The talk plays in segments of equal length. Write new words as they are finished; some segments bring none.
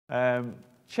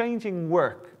Changing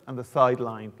work and the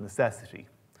sidelined necessity.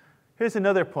 Here's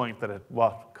another point that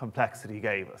what complexity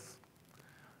gave us.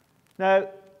 Now,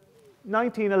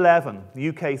 1911, the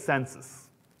UK census.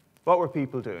 What were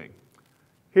people doing?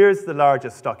 Here's the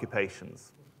largest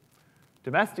occupations: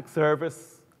 domestic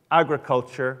service,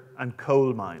 agriculture, and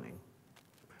coal mining.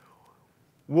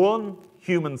 One,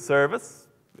 human service,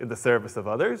 in the service of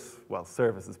others. Well,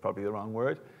 service is probably the wrong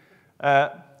word.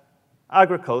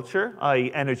 Agriculture,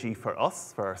 i.e. energy for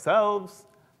us, for ourselves,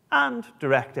 and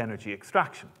direct energy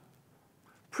extraction.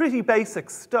 Pretty basic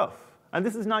stuff. And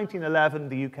this is 1911.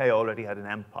 The UK already had an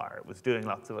empire. It was doing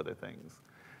lots of other things.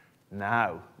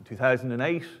 Now, in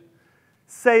 2008,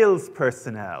 sales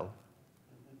personnel,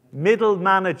 middle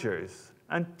managers,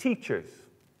 and teachers.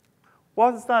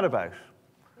 What is that about?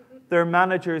 They're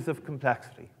managers of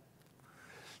complexity.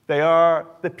 They are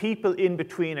the people in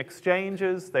between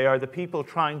exchanges. They are the people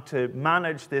trying to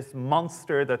manage this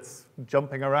monster that's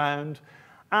jumping around.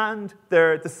 And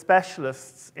they're the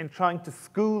specialists in trying to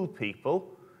school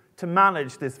people to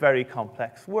manage this very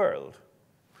complex world.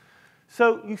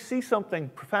 So you see something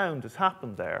profound has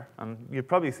happened there, and you'll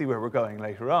probably see where we're going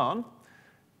later on.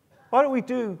 What do we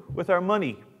do with our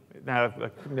money? Now, I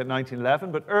couldn't get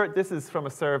 1911, but this is from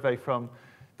a survey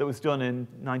that was done in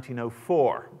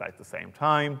 1904, about the same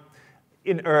time,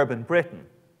 in urban Britain.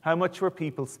 How much were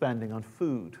people spending on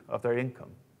food of their income?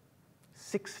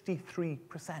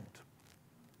 63%.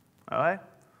 All right?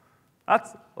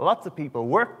 That's lots of people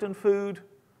worked on food.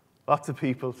 Lots of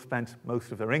people spent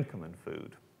most of their income in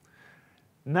food.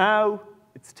 Now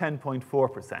it's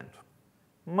 10.4%.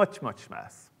 Much, much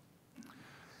less.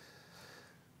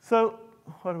 So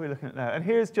what are we looking at now? And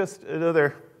here's just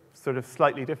another sort of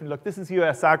slightly different look. This is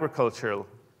US agricultural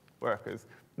workers.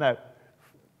 Now,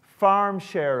 farm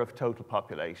share of total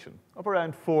population, up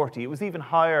around 40. It was even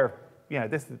higher.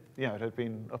 It had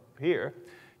been up here.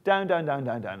 Down, down, down,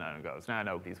 down, down, down it goes. Now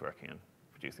nobody's working on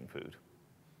producing food.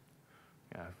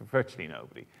 Virtually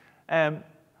nobody.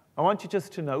 I want you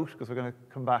just to note, because we're going to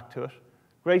come back to it,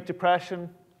 Great Depression,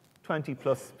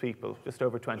 20-plus people, just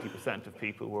over 20% of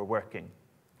people were working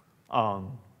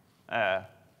on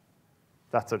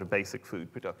that sort of basic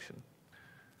food production.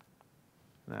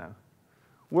 Now,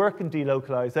 work and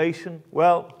delocalization.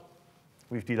 Well,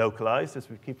 we've delocalized, as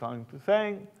we keep on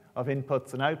saying, of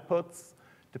inputs and outputs,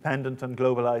 dependent on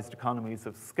globalized economies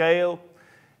of scale.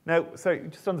 Now, sorry,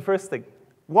 just on the first thing,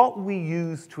 what we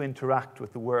use to interact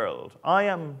with the world,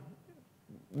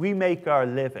 we make our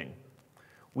living.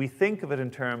 We think of it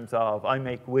in terms of, I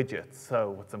make widgets,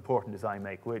 so what's important is I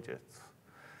make widgets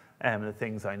and the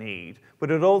things I need.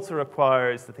 But it also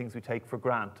requires the things we take for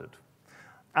granted.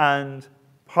 And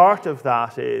part of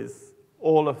that is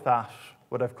all of that,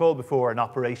 what I've called before an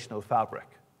operational fabric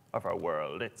of our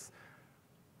world. It's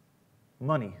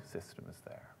money system is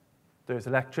there. There's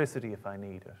electricity if I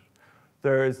need it.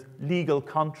 There's legal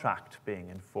contract being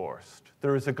enforced.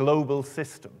 There is a global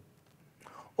system.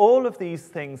 All of these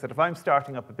things that if I'm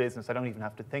starting up a business, I don't even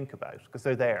have to think about because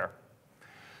they're there.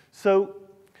 So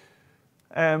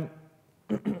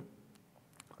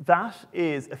that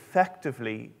is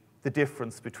effectively the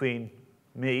difference between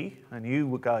me and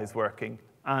you guys working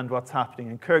and what's happening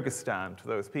in Kyrgyzstan to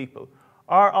those people.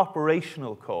 Our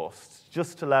operational costs,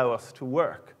 just to allow us to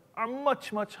work, are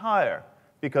much, much higher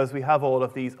because we have all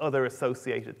of these other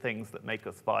associated things that make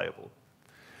us viable.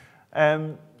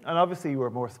 And obviously, we're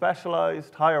more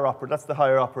specialized, that's the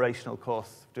higher operational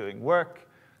costs of doing work,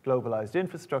 globalized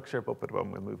infrastructure, but we'll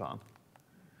move on.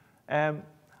 And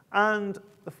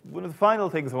one of the final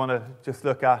things I want to just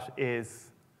look at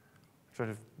is sort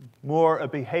of more a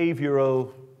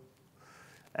behavioral,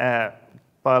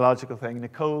 biological thing.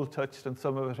 Nicole touched on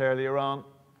some of it earlier on.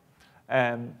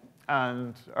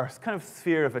 And our kind of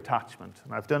sphere of attachment.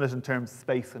 And I've done it in terms of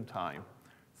space and time.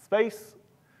 Space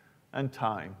and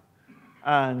time.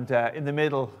 And in the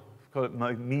middle, I call it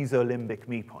my mesolimbic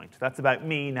me point. That's about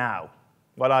me now,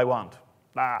 what I want.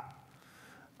 Blah.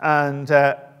 And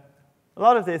a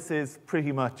lot of this is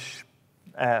pretty much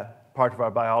part of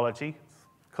our biology.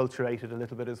 It's culturated a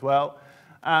little bit as well.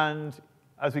 And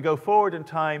as we go forward in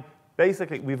time,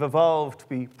 basically, we've evolved to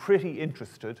be pretty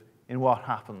interested in what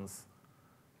happens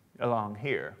along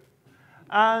here.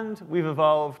 And we've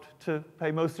evolved to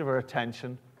pay most of our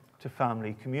attention to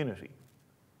family community.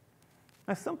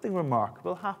 Now, something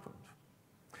remarkable happened.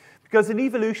 Because in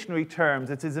evolutionary terms,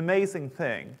 it's this amazing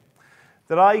thing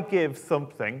that I give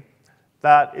something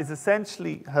that is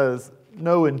essentially has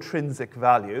no intrinsic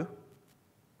value,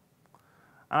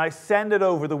 and I send it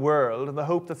over the world in the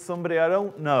hope that somebody I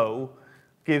don't know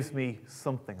gives me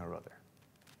something or other.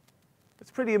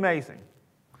 It's pretty amazing.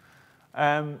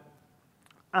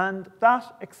 And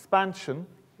that expansion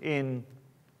in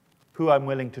who I'm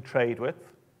willing to trade with,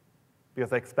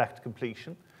 because I expect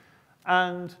completion,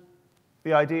 and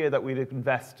the idea that we'd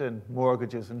invest in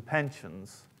mortgages and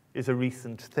pensions is a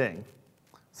recent thing,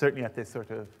 certainly at this sort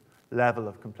of level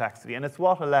of complexity. And it's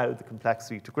what allowed the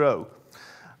complexity to grow.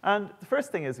 And the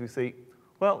first thing is we see,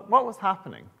 well, what was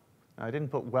happening? Now, I didn't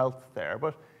put wealth there,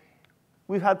 but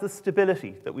we've had the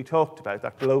stability that we talked about,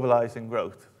 that globalizing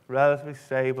growth, relatively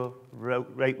stable,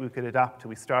 rate we could adapt to.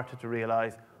 We started to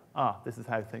realize, this is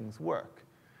how things work.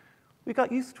 We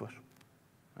got used to it.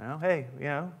 You know, hey, you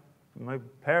know, my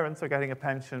parents are getting a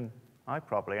pension. I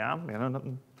probably am, you know,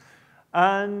 nothing.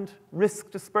 And risk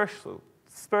dispersal.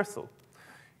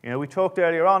 You know, we talked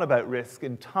earlier on about risk.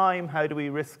 In time, how do we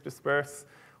risk disperse?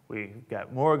 We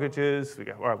get mortgages, we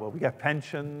get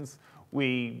pensions.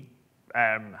 We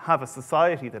have a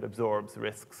society that absorbs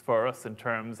risks for us in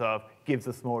terms of gives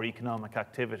us more economic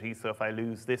activity. So if I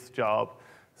lose this job,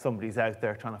 somebody's out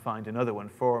there trying to find another one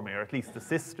for me, or at least the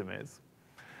system is.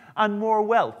 And more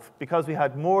wealth, because we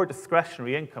had more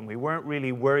discretionary income. We weren't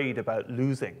really worried about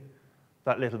losing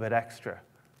that little bit extra.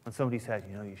 When somebody said,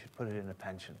 you know, you should put it in a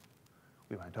pension,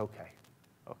 we went, okay,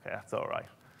 that's all right.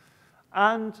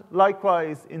 And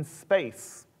likewise, in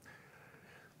space,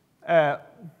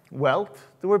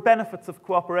 wealth, there were benefits of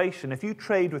cooperation. If you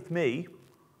trade with me,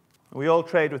 we all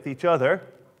trade with each other,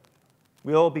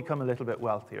 we all become a little bit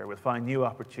wealthier. We'll find new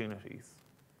opportunities.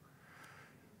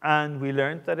 And we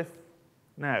learned that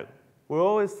there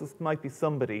might be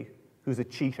somebody who's a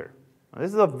cheater. Now,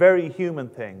 this is a very human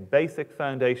thing, basic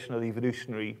foundational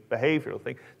evolutionary behavioral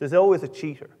thing. There's always a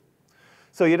cheater.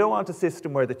 So you don't want a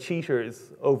system where the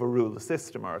cheaters overrule the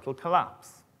system or it'll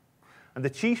collapse. And the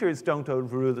cheaters don't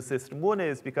overrule the system. One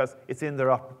is because it's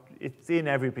in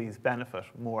everybody's benefit,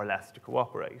 more or less, to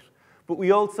cooperate. But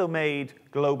we also made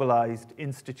globalized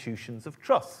institutions of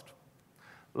trust,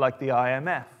 like the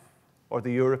IMF or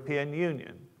the European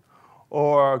Union,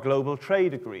 or global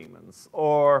trade agreements,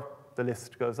 or the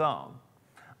list goes on.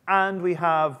 And we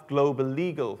have global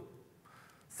legal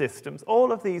systems,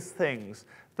 all of these things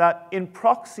that in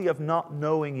proxy of not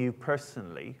knowing you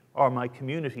personally, or my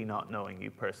community not knowing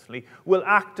you personally, will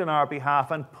act on our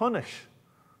behalf and punish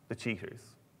the cheaters.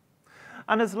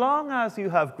 And as long as you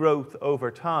have growth over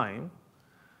time,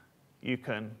 you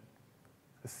can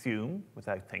assume,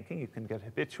 without thinking, you can get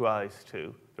habitualized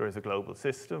to, there is a global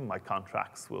system, my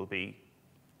contracts will be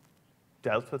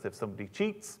dealt with if somebody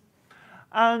cheats,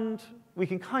 and we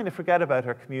can kind of forget about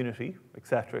our community, et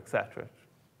cetera, et cetera.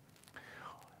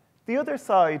 The other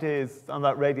side is, on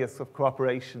that radius of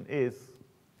cooperation, is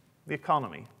the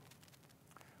economy.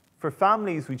 For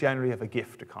families, we generally have a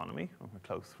gift economy, or we're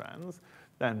close friends.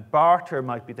 Then barter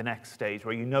might be the next stage,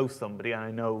 where you know somebody, and I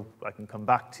know I can come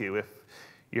back to you if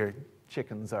your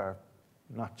chickens are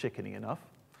not chickeny enough.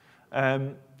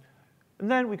 And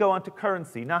then we go on to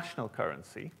currency, national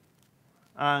currency,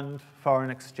 and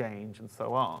foreign exchange, and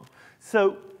so on.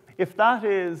 So if that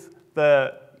is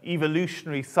the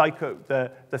evolutionary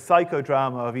the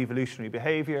psychodrama of evolutionary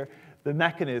behavior, the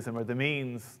mechanism or the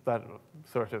means that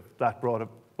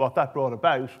what that brought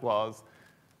about was,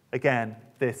 again,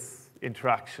 this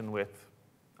interaction with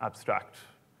abstract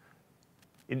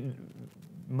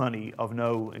money of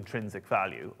no intrinsic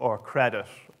value, or credit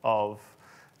of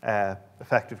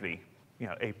effectively, you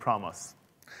know, a promise.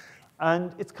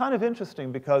 And it's kind of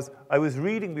interesting because I was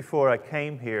reading before I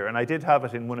came here, and I did have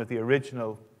it in one of the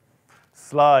original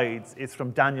slides. It's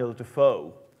from Daniel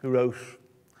Defoe, who wrote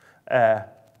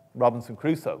Robinson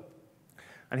Crusoe.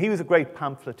 And he was a great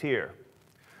pamphleteer.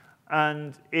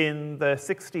 And in the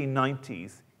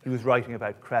 1690s, he was writing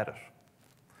about credit.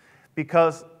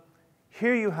 Because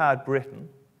here you had Britain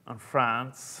and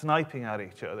France sniping at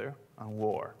each other on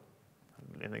war.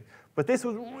 But this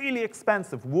was really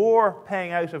expensive. War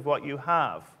paying out of what you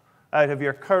have, out of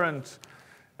your current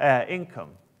income,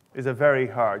 is a very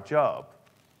hard job.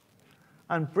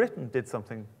 And Britain did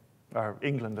something, or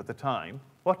England at the time.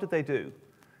 What did they do?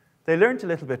 They learned a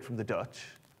little bit from the Dutch,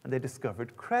 and they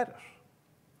discovered credit.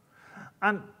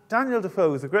 And Daniel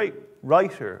Defoe is a great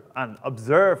writer and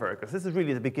observer, because this is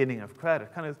really the beginning of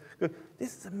credit. Kind of,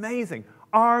 this is amazing.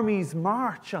 Armies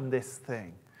march on this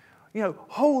thing. You know,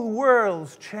 whole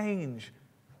worlds change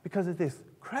because of this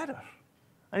credit.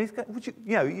 And he's got,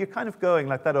 you're kind of going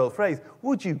like that old phrase,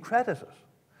 would you credit it?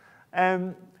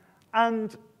 And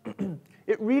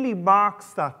it really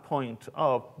marks that point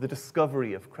of the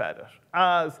discovery of credit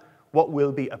as what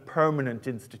will be a permanent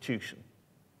institution.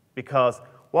 Because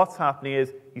what's happening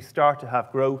is you start to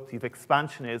have growth, you have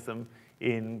expansionism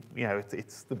in,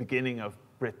 it's the beginning of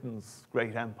Britain's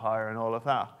great empire and all of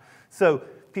that. So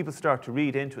people start to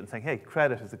read into it and think, hey,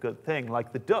 credit is a good thing,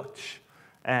 like the Dutch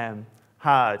had,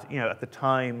 at the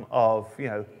time of,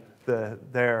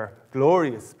 their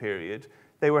glorious period,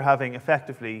 they were having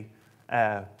effectively,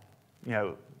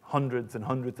 hundreds and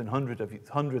hundreds and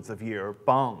hundreds of year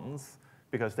bonds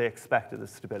because they expected the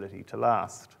stability to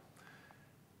last.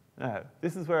 Now,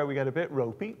 this is where we get a bit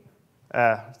ropey.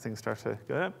 Things start to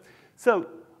go down. So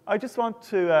I just want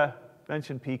to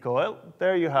mention peak oil.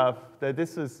 There you have,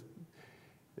 this is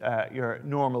your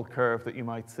normal curve that you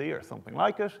might see or something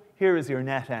like it. Here is your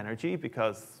net energy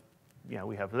because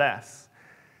we have less.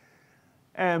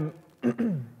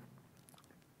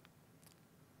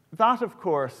 That, of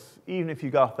course, even if you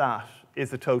got that,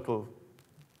 is a total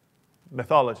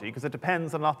mythology because it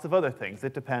depends on lots of other things.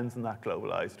 It depends on that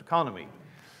globalized economy.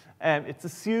 It's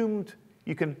assumed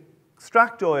you can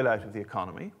extract oil out of the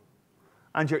economy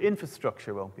and your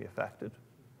infrastructure won't be affected.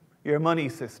 Your money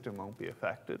system won't be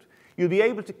affected. You'll be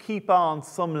able to keep on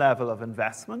some level of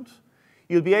investment.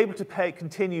 You'll be able to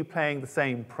continue paying the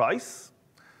same price,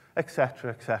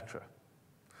 etc., etc.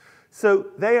 So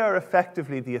they are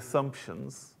effectively the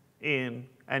assumptions in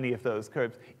any of those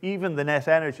curves. Even the net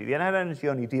energy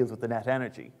only deals with the net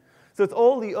energy. So it's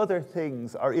all the other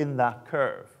things are in that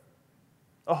curve.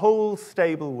 A whole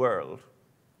stable world.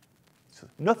 So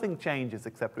nothing changes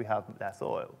except we have less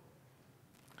oil.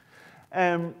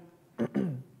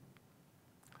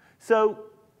 So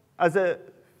as a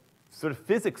sort of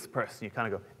physics person, you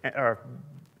kind of go, or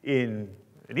in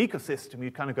an ecosystem, you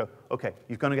kind of go, okay,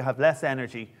 you're going to have less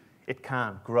energy, it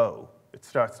can't grow. It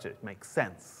starts to make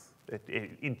sense.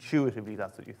 Intuitively,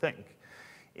 that's what you think.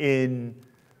 In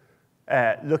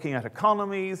looking at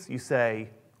economies, you say,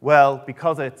 well,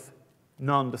 because it's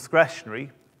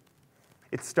non-discretionary,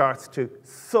 it starts to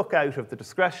suck out of the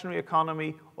discretionary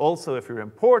economy. Also, if you're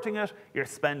importing it, you're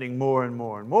spending more and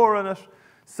more and more on it.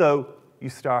 So you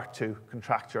start to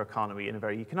contract your economy in a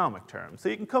very economic term. So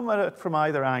you can come at it from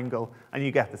either angle, and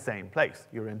you get the same place.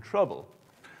 You're in trouble.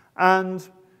 And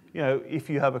if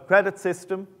you have a credit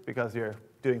system, because you're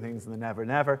doing things in the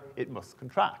never-never, it must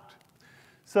contract.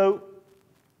 So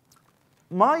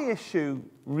my issue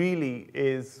really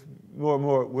is more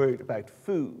worried about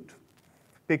food.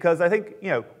 Because I think,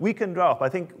 we can drop. I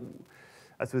think,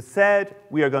 as was said,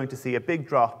 we are going to see a big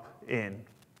drop in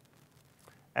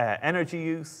energy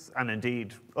use and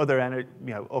indeed other energy,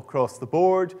 across the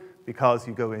board because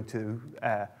you go into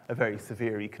a very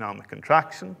severe economic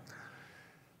contraction.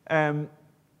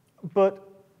 But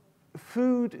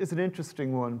food is an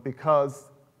interesting one because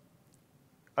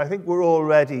I think we're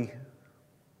already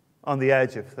on the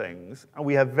edge of things and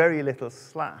we have very little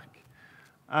slack.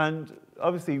 And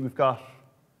obviously we've got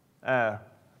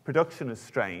production is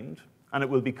strained and it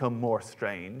will become more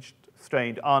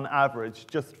strained on average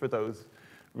just for those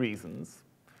reasons.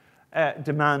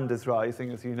 Demand is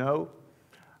rising, as you know.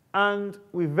 And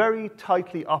we've very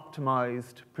tightly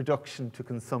optimized production to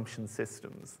consumption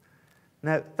systems.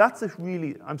 Now, that's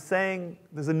I'm saying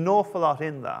there's an awful lot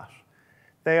in that.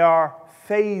 They are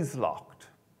phase locked.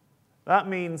 That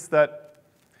means that,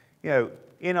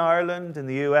 in Ireland, in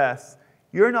the US,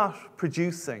 you're not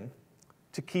producing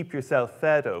to keep yourself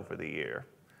fed over the year.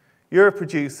 You're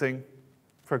producing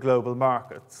for global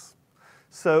markets.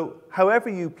 So however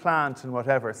you plant in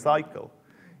whatever cycle,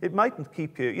 it mightn't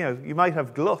keep you, you might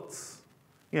have gluts,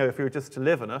 if you were just to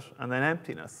live in it, and then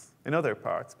emptiness in other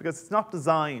parts, because it's not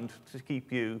designed to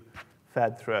keep you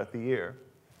fed throughout the year.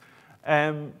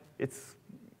 It's,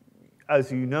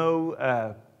 as you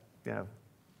know,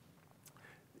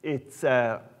 it's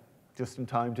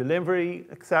just-in-time delivery,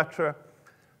 etc.,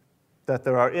 that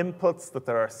there are inputs, that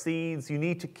there are seeds. You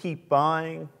need to keep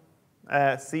buying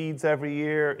seeds every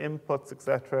year, inputs,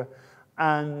 etc.,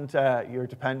 and you're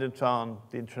dependent on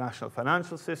the international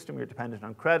financial system, you're dependent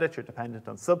on credit, you're dependent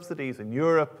on subsidies. In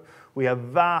Europe, we have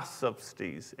vast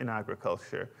subsidies in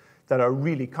agriculture that are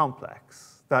really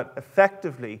complex, that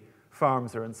effectively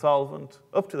farms are insolvent,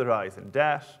 up to the rise in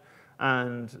debt,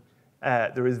 and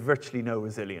there is virtually no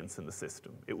resilience in the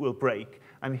system. It will break.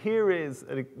 And here is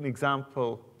an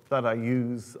example that I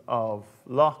use of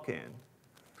lock-in.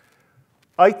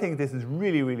 I think this is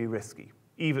really, really risky,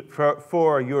 even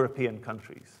for European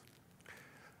countries.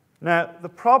 Now, the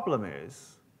problem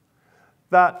is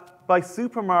that by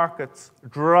supermarkets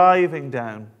driving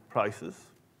down prices,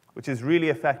 which is really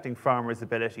affecting farmers'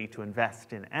 ability to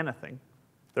invest in anything,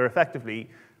 they're effectively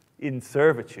in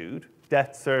servitude,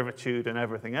 debt servitude and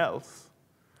everything else,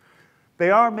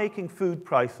 they are making food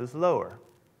prices lower,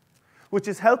 which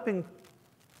is helping,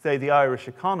 say, the Irish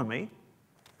economy,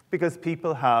 because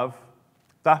people have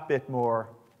that bit more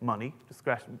money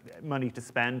to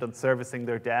spend on servicing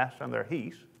their debt and their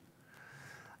heat.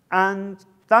 And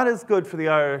that is good for the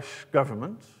Irish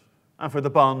government and for the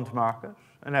bond market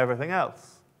and everything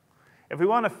else. If we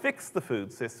want to fix the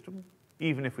food system,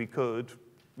 even if we could,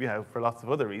 for lots of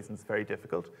other reasons, very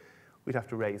difficult, we'd have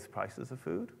to raise prices of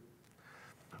food.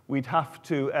 We'd have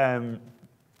to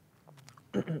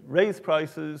raise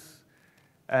prices,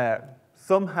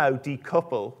 somehow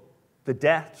decouple the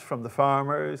debt from the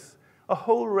farmers, a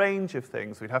whole range of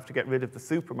things. We'd have to get rid of the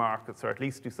supermarkets or at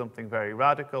least do something very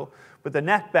radical. But the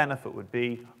net benefit would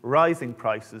be rising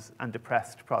prices and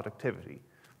depressed productivity,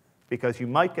 because you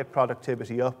might get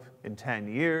productivity up in 10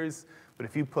 years, but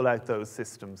if you pull out those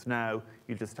systems now,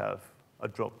 you just have a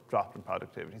drop in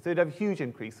productivity. So you'd have a huge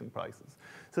increase in prices.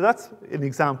 So that's an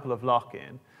example of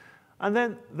lock-in. And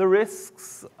then the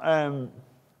risks,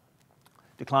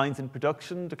 declines in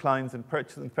production, declines in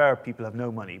purchasing power. People have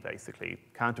no money, basically,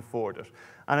 can't afford it.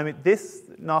 And I mean, this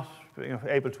not being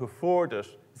able to afford it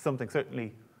is something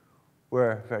certainly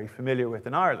we're very familiar with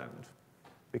in Ireland,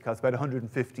 because about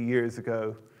 150 years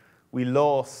ago, we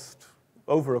lost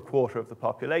over a quarter of the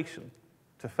population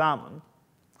to famine.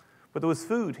 But there was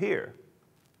food here.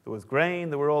 There was grain,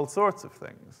 there were all sorts of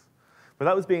things. But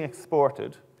that was being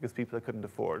exported because people couldn't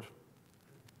afford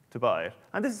to buy it.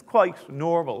 And this is quite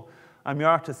normal.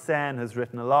 Amartya Sen has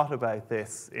written a lot about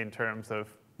this in terms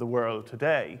of the world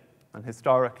today, and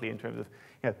historically in terms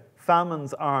of,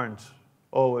 famines aren't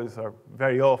always, or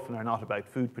very often are not about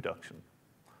food production.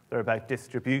 They're about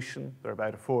distribution, they're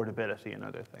about affordability and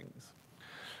other things.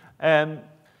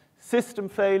 System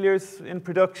failures in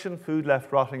production, food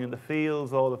left rotting in the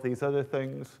fields, all of these other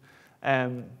things,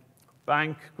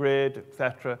 bank, grid,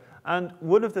 etc. And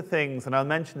one of the things, and I'll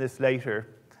mention this later,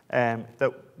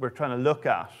 that we're trying to look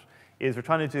at is we're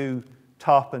trying to do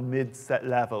top and mid-set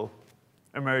level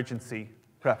emergency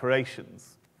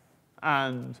preparations.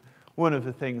 And one of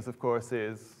the things, of course,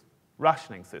 is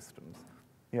rationing systems.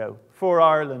 For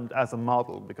Ireland as a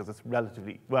model, because it's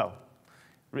relatively, well,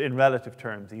 in relative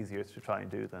terms, easier to try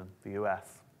and do than the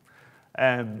US.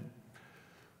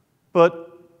 But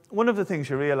one of the things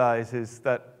you realize is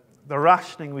that the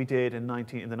rationing we did in the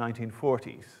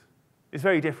 1940s is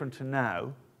very different to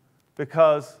now,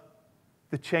 because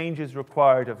the changes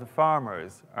required of the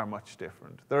farmers are much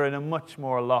different. They're in a much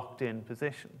more locked-in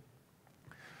position.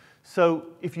 So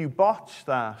if you botch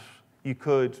that, you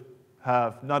could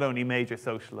have not only major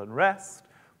social unrest,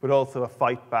 but also a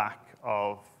fight back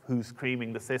of who's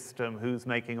creaming the system, who's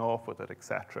making off with it,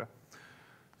 etc.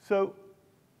 So